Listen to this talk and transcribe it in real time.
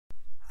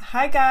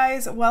Hi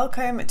guys,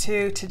 welcome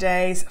to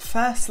today's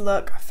first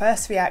look,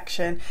 first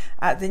reaction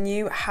at the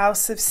new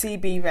House of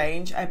CB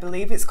range. I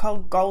believe it's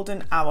called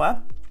Golden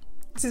Hour.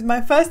 This is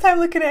my first time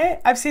looking at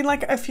it. I've seen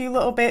like a few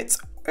little bits,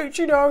 who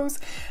knows?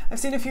 I've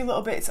seen a few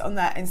little bits on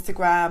their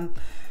Instagram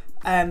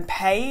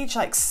page,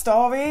 like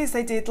stories.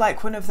 They did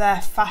like one of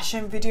their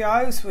fashion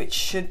videos, which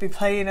should be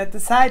playing at the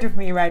side of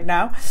me right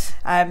now.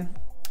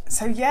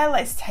 So yeah,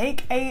 let's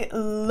take a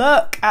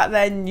look at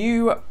their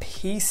new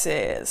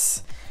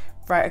pieces.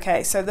 Right,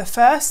 okay, so the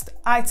first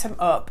item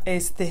up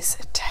is this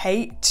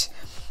Tate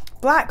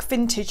black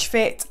vintage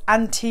fit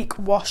antique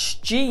wash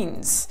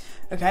jeans.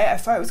 Okay, I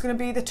thought it was going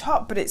to be the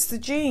top, but it's the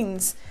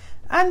jeans.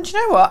 And you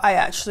know what? I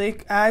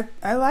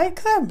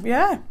like them,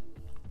 yeah.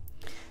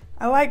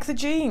 I like the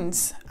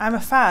jeans. I'm a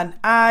fan.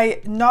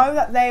 I know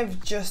that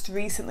they've just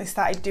recently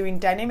started doing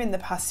denim in the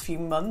past few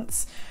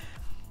months.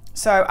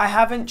 So I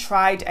haven't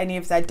tried any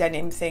of their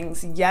denim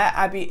things yet.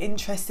 I'd be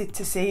interested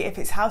to see if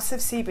it's House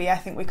of CB. I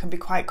think we can be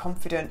quite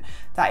confident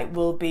that it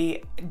will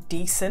be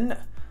decent.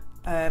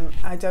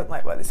 I don't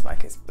like where this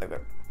mic is.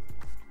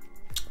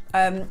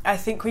 I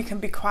think we can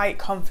be quite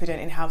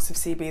confident in House of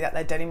CB that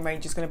their denim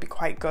range is going to be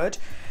quite good.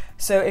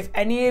 So if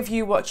any of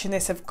you watching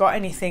this have got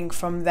anything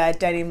from their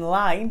denim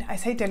line, I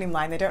say denim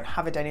line, they don't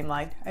have a denim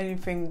line,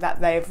 anything that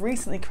they have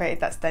recently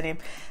created that's denim,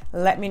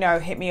 let me know,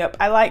 hit me up.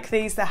 I like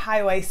these, they're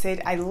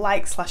high-waisted, I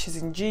like slashes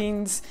in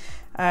jeans.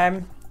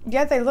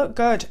 Yeah, they look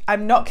good.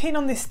 I'm not keen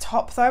on this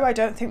top though, I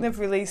don't think they've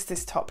released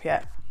this top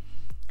yet.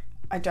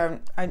 I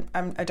don't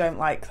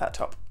like that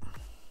top.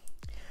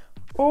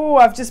 Oh,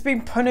 I've just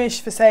been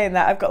punished for saying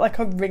that. I've got like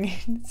a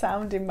ringing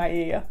sound in my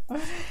ear.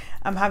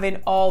 I'm having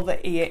all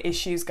the ear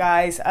issues,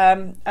 guys.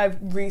 I've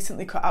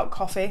recently cut out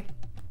coffee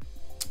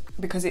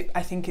because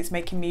I think it's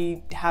making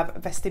me have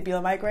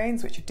vestibular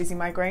migraines, which are dizzy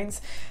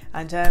migraines,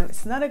 and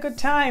it's not a good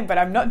time, but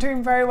I'm not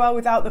doing very well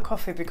without the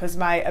coffee because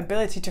my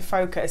ability to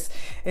focus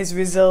is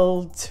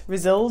reduced to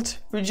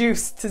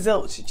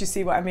zilch. Do you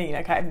see what I mean?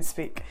 I can't even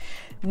speak.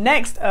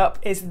 Next up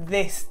is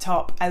this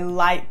top. I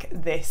like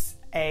this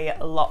a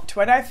lot.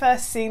 When I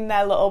first seen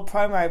their little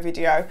promo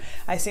video,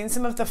 I seen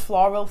some of the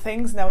floral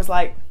things and I was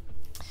like,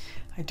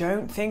 I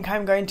don't think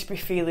I'm going to be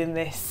feeling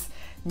this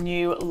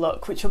new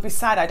look, which will be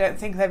sad. I don't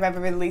think they've ever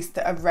released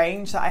a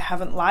range that I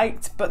haven't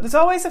liked, but there's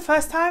always a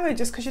first timer.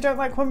 Just because you don't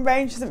like one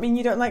range doesn't mean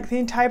you don't like the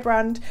entire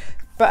brand.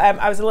 But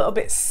I was a little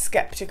bit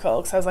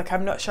skeptical because I was like,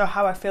 I'm not sure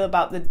how I feel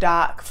about the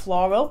dark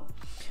floral.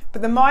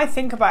 But the more I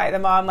think about it, the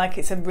more I'm like,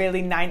 it's a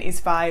really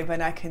 90s vibe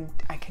and I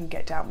can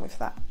get down with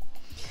that.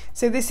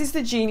 So this is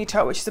the Genie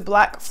top, which is a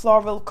black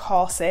floral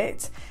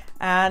corset,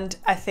 and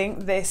I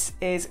think this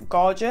is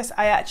gorgeous.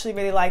 I actually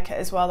really like it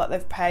as well that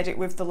they've paired it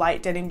with the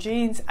light denim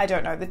jeans. I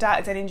don't know, the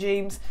dark denim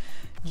jeans.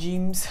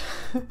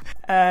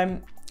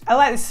 I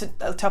like this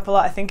top a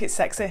lot. I think it's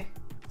sexy.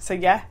 So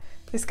yeah,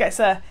 this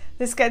gets a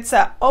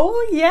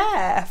oh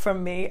yeah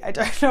from me. I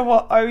don't know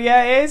what oh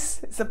yeah is.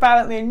 It's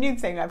apparently a new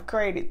thing I've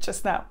created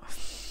just now.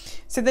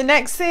 So the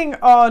next thing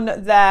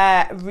on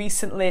their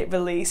recently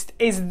released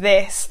is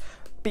this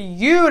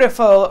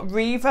beautiful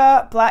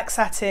Riva black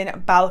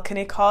satin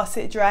balcony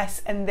corset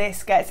dress, and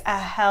this gets a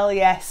hell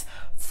yes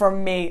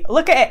from me.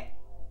 Look at it,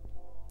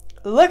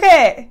 look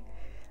at it.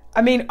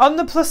 I mean, on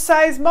the plus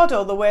size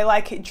model, the way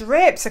like it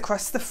drapes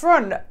across the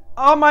front,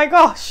 oh my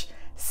gosh,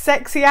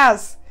 sexy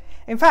as.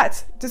 In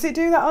fact, does it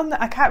do that on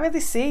I can't really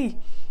see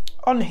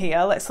on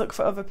here. Let's look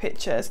for other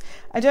pictures.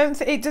 I don't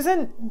think it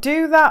doesn't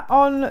do that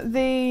on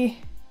the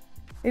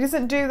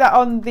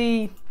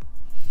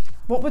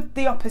what would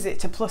the opposite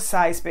to plus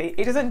size be?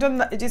 It doesn't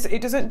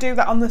do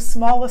that on the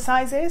smaller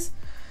sizes.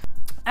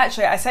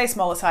 Actually, I say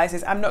smaller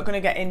sizes. I'm not going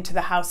to get into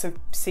the House of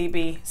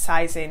CB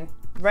sizing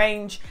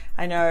range.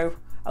 I know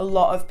a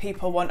lot of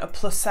people want a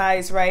plus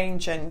size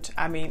range, and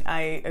I mean,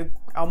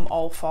 I'm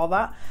all for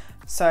that.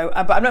 So,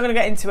 but I'm not going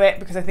to get into it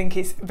because I think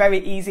it's very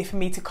easy for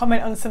me to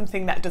comment on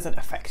something that doesn't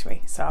affect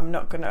me. So I'm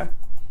not gonna.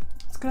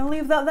 Just gonna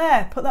leave that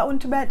there. Put that one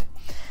to bed.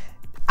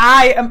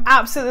 I am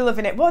absolutely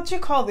loving it. What do you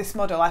call this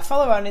model? I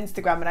follow her on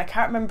Instagram and I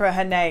can't remember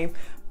her name,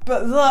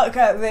 but look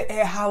at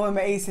how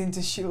amazing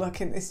does she look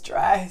in this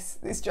dress.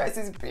 This dress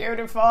is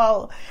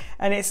beautiful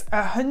and it's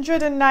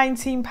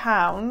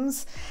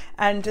 £119,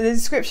 and the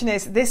description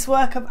is this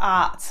work of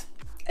art,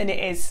 and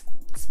it's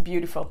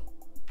beautiful,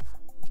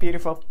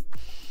 beautiful.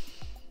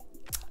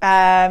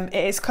 It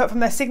is cut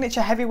from their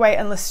signature heavyweight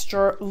and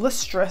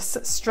lustrous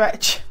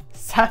stretch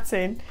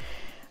satin.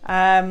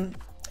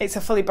 It's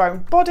a fully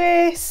bone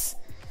bodice.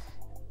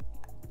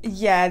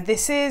 Yeah,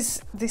 this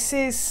is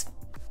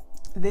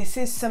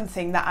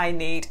something that I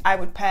need. I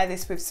would pair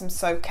this with some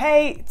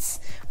Socates,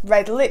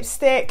 red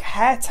lipstick,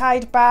 hair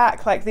tied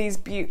back, like these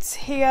beauts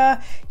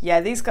here.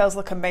 Yeah, these girls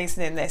look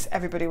amazing in this.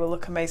 Everybody will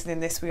look amazing in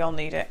this. We all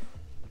need it.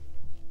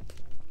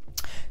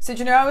 So do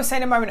you know, I was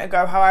saying a moment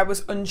ago how I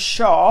was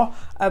unsure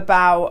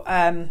about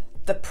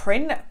the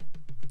print,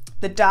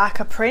 the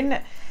darker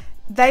print.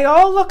 They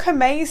all look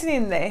amazing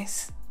in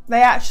this.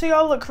 They actually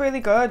all look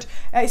really good.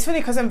 It's funny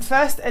because on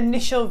first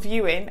initial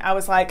viewing, I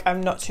was like, I'm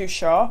not too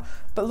sure.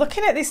 But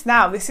looking at this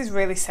now, this is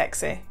really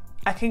sexy.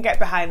 I can get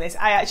behind this.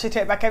 I actually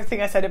take back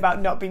everything I said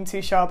about not being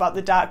too sure about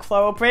the dark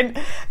floral print.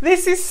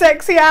 This is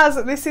sexy as.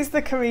 This is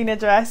the Karina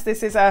dress.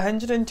 This is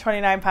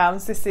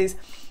 £129. This is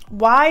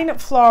wine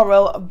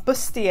floral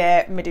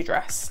bustier midi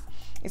dress.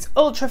 It's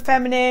ultra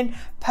feminine,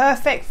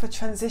 perfect for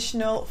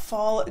transitional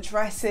fall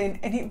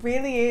dressing, and it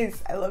really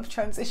is. I love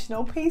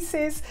transitional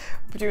pieces.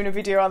 We're doing a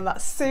video on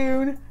that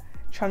soon.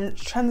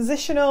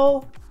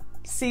 Transitional,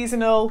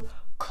 seasonal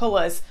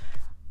colours.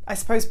 I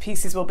suppose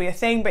pieces will be a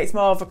thing, but it's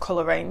more of a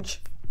colour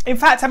range. In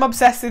fact, I'm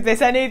obsessed with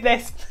this. I need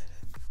this.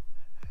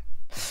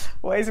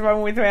 What is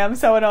wrong with me? I'm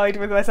so annoyed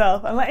with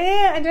myself. I'm like,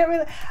 yeah, I don't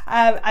really...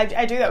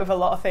 I do that with a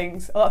lot of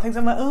things. A lot of things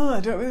I'm like, oh, I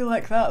don't really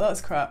like that.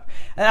 That's crap.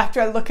 And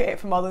after I look at it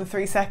for more than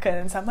 3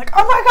 seconds, I'm like,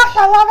 oh my gosh,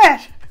 I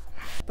love it.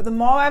 But the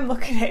more I'm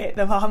looking at it,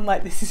 the more I'm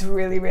like, this is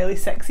really, really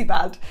sexy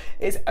bad.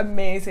 It's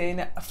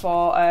amazing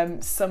for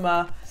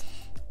summer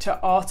to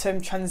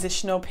autumn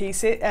transitional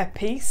piece,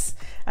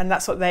 and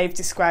that's what they've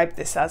described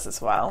this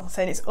as well,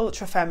 saying it's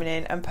ultra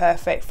feminine and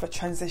perfect for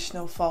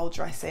transitional fall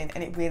dressing,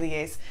 and it really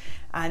is.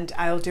 And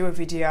I'll do a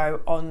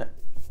video on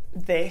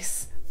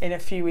this in a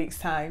few weeks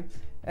time,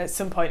 at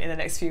some point in the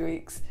next few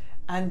weeks,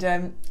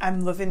 and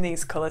I'm loving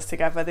these colours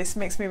together. This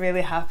makes me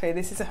really happy.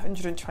 This is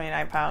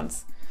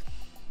 £129.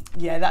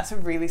 Yeah, that's a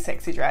really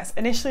sexy dress.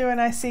 Initially when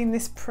I seen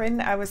this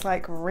print, I was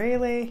like,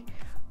 really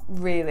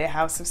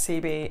House of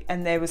CB?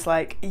 And they was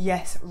like,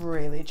 yes,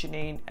 really,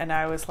 Janine. And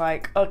I was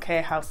like,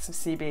 okay, House of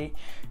CB,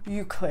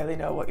 you clearly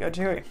know what you're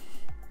doing.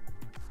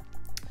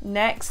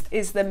 Next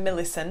is the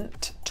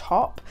Millicent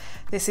top.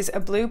 This is a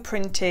blue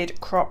printed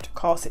cropped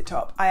corset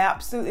top. I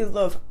absolutely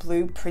love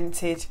blue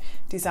printed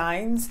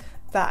designs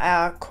that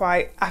are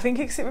quite, I think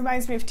it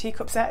reminds me of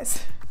teacup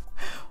sets,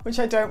 which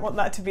I don't want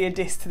that to be a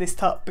diss to this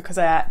top because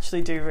I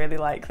actually do really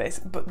like this,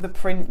 but the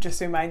print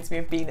just reminds me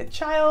of being a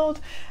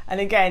child. And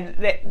again,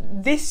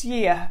 this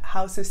year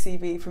House of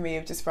CB for me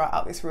have just brought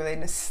out this really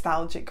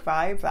nostalgic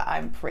vibe that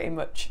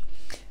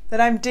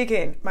I'm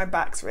digging. My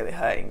back's really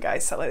hurting,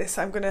 guys, so like this,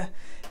 I'm gonna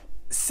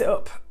sit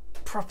up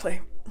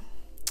properly.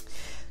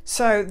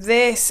 So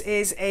this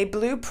is a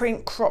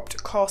blueprint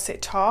cropped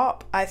corset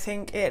top. I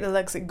think the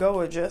legs are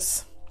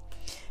gorgeous.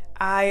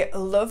 I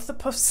love the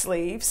puff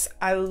sleeves.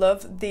 I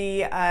love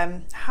the,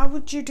 how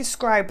would you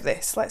describe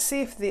this? Let's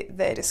see if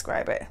they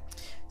describe it.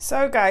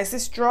 So guys,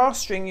 this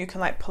drawstring, you can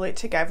like pull it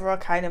together or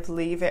kind of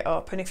leave it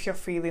up. And if you're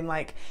feeling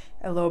like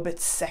a little bit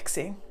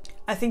sexy,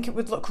 I think it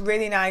would look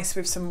really nice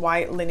with some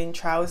white linen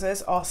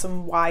trousers or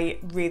some white,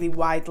 really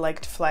wide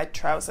legged flared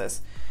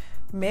trousers.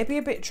 Maybe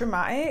a bit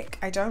dramatic,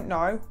 I don't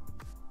know.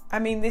 I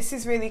mean, this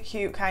is really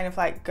cute, kind of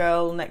like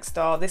girl next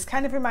door. This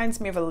kind of reminds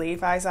me of a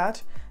Levi's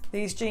ad.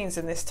 These jeans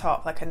and this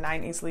top, like a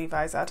 90s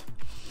Levi's ad.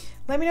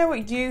 Let me know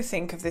what you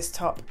think of this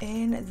top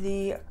in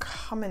the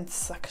comments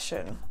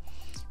section.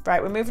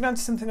 Right, we're moving on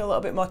to something a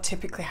little bit more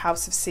typically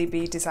House of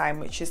CB design,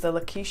 which is the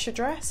Lakeisha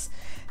dress.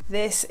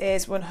 This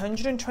is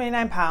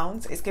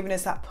 £129. It's giving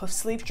us that puff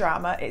sleeve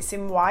drama. It's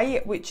in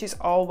white, which is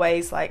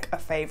always like a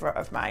favourite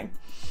of mine.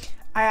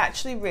 I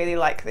actually really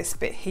like this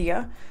bit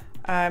here.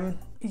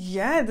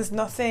 Yeah,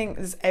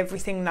 there's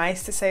everything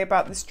nice to say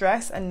about this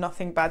dress and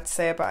nothing bad to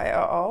say about it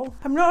at all.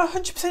 I'm not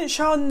 100%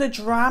 sure on the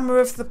drama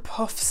of the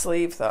puff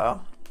sleeve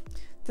though.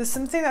 There's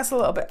something that's a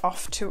little bit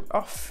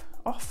off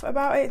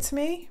about it to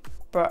me,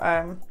 but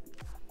I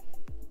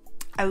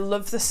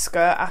love the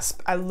skirt.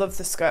 I love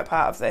the skirt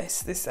part of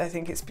this. I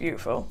think it's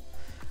beautiful.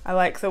 I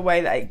like the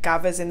way that it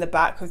gathers in the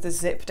back with the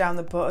zip down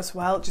the butt as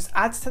well. It just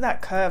adds to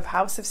that curve.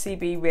 House of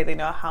CB really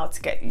know how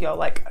to get your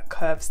like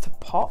curves to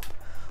pop,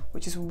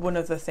 which is one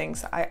of the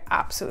things that I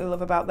absolutely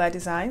love about their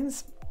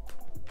designs.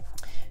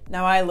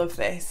 Now I love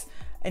this,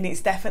 and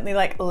it's definitely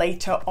like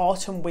later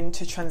autumn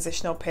winter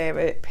transitional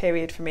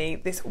period for me.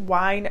 This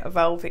wine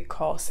velvet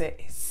corset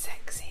is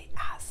sexy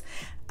as.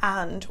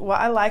 And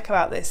what I like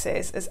about this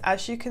is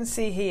as you can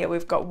see here,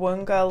 we've got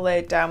one girl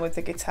laid down with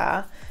the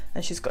guitar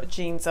and she's got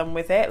jeans on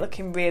with it,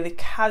 looking really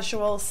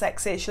casual,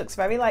 sexy. She looks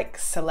very like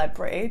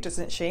celebrity,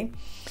 doesn't she?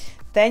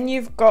 Then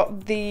you've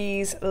got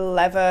these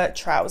leather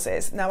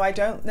trousers. Now I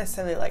don't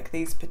necessarily like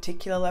these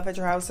particular leather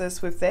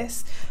trousers with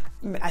this.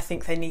 I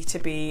think they need to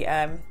be,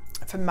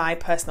 for my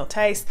personal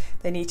taste,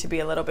 they need to be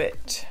a little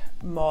bit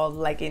more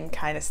legging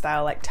kind of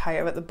style, like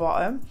tighter at the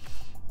bottom.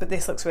 But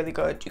this looks really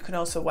good. You can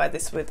also wear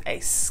this with a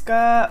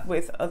skirt,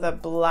 with other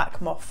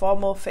black, more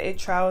formal fitted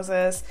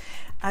trousers.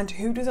 And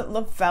who doesn't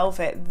love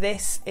velvet?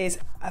 This is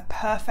a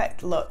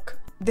perfect look.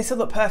 This will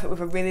look perfect with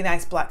a really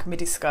nice black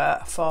midi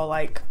skirt for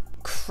like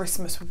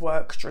Christmas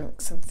work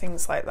drinks and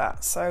things like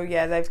that. So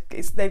yeah,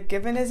 they've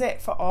given us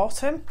it for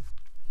autumn,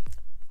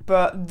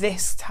 but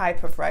this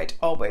type of red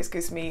always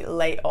gives me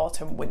late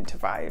autumn winter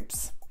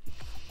vibes.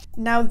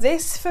 Now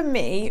this for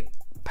me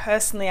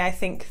personally I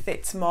think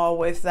fits more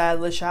with their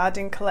Le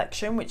Jardin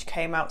collection, which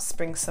came out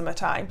spring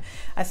summertime.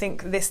 I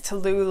think this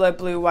Tallulah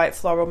blue white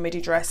floral midi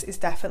dress is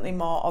definitely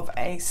more of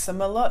a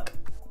summer look,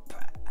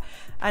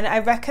 and I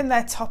reckon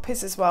their top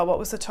is as well. What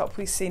was the top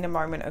we seen a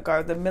moment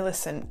ago? The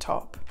Millicent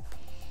top.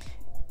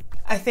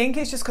 I think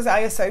it's just because I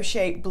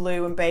associate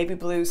blue and baby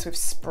blues with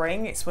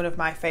spring. It's one of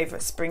my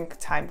favourite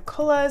springtime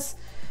colours.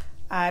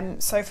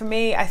 So for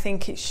me, I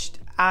think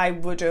I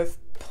would have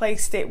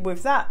placed it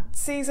with that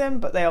season,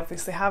 but they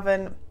obviously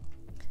haven't.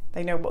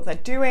 They know what they're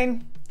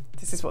doing.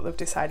 This is what they've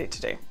decided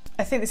to do.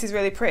 I think this is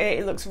really pretty.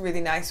 It looks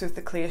really nice with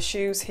the clear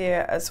shoes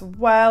here as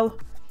well.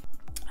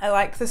 I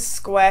like the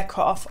square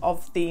cut off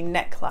of the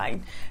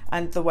neckline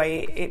and the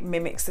way it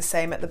mimics the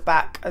same at the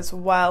back as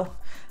well.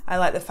 I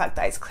like the fact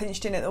that it's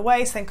cinched in at the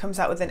waist, then comes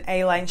out with an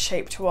A-line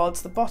shape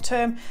towards the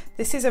bottom.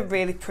 This is a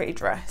really pretty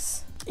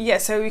dress. Yeah,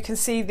 so you can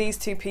see these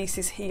two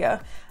pieces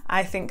here.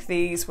 I think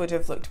these would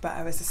have looked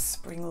better as a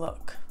spring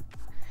look.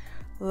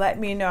 Let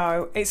me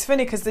know. It's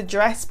funny because the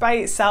dress by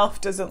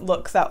itself doesn't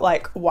look that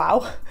like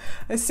wow.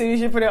 As soon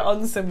as you put it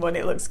on someone,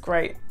 it looks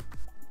great.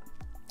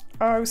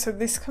 Oh, so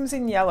this comes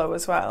in yellow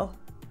as well.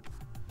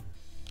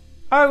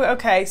 Oh,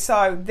 okay,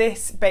 so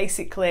this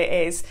basically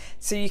is,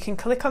 so you can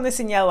click on this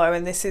in yellow,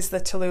 and this is the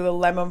Tallulah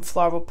Lemon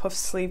Floral Puff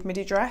Sleeve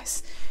midi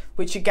dress,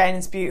 which again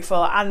is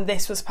beautiful, and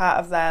this was part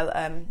of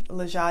their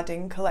Le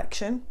Jardin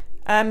collection.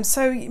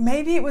 So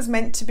maybe it was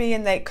meant to be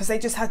in there, because they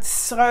just had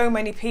so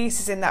many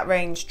pieces in that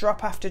range,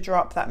 drop after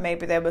drop, that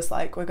maybe they was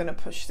like, we're going to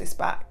push this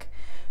back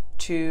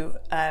to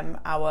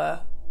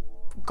our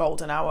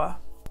golden hour.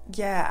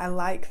 Yeah, I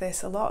like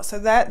this a lot. So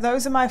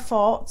those are my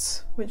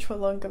thoughts, which were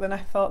longer than I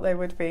thought they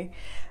would be.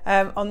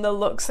 On the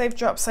looks they've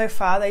dropped so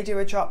far, they do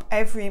a drop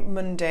every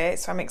Monday,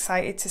 so I'm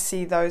excited to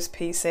see those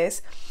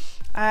pieces.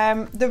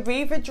 The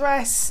Riva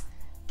dress,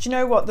 do you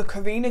know what? The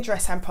Karina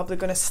dress I'm probably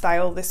going to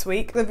style this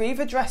week. The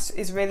Riva dress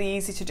is really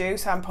easy to do,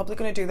 so I'm probably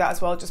going to do that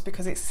as well, just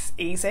because it's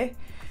easy.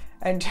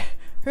 And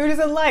who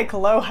doesn't like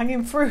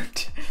low-hanging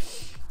fruit?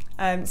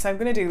 So I'm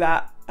going to do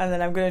that, and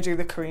then I'm going to do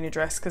the Karina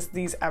dress because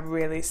these are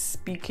really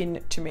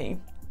speaking to me.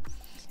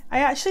 I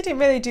actually didn't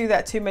really do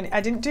that too many.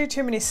 I didn't do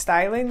too many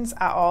stylings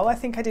at all. I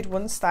think I did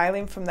one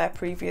styling from their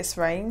previous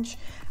range.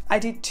 I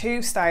did 2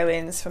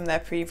 stylings from their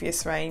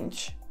previous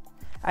range.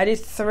 I did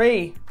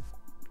 3.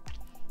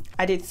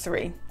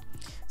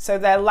 So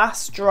their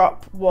last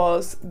drop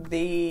was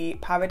the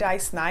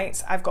Paradise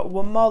Nights. I've got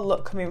one more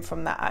look coming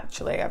from that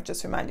actually. I've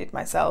just reminded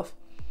myself.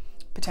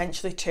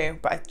 Potentially 2,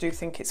 but I do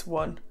think it's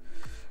 1.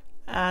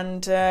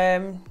 And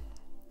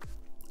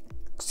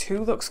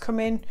 2 looks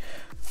coming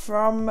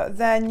from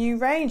their new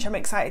range. I'm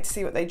excited to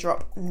see what they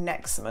drop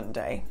next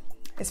Monday,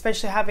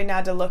 especially having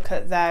had a look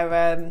at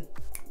their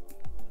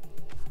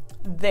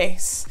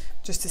this,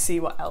 just to see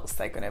what else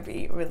they're going to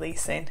be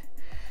releasing.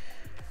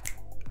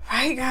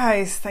 Right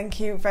guys,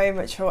 thank you very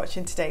much for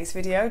watching today's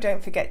video.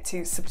 Don't forget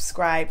to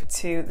subscribe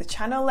to the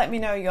channel. Let me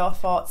know your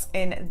thoughts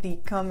in the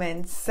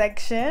comments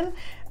section,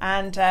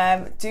 and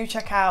do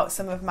check out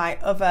some of my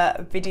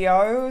other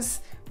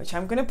videos, which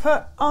I'm going to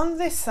put on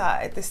this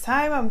side. This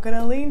time I'm going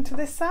to lean to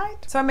this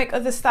side. So I make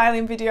other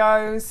styling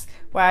videos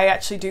where I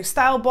actually do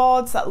style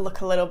boards that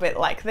look a little bit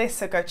like this,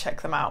 so go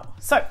check them out.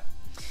 So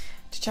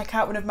to check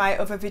out one of my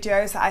other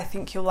videos that I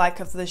think you'll like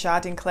of the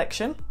Jardin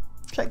collection,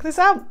 check this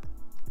out.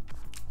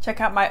 Check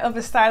out my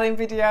other styling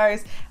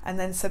videos and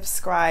then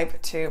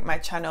subscribe to my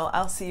channel.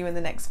 I'll see you in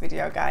the next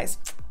video, guys.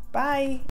 Bye.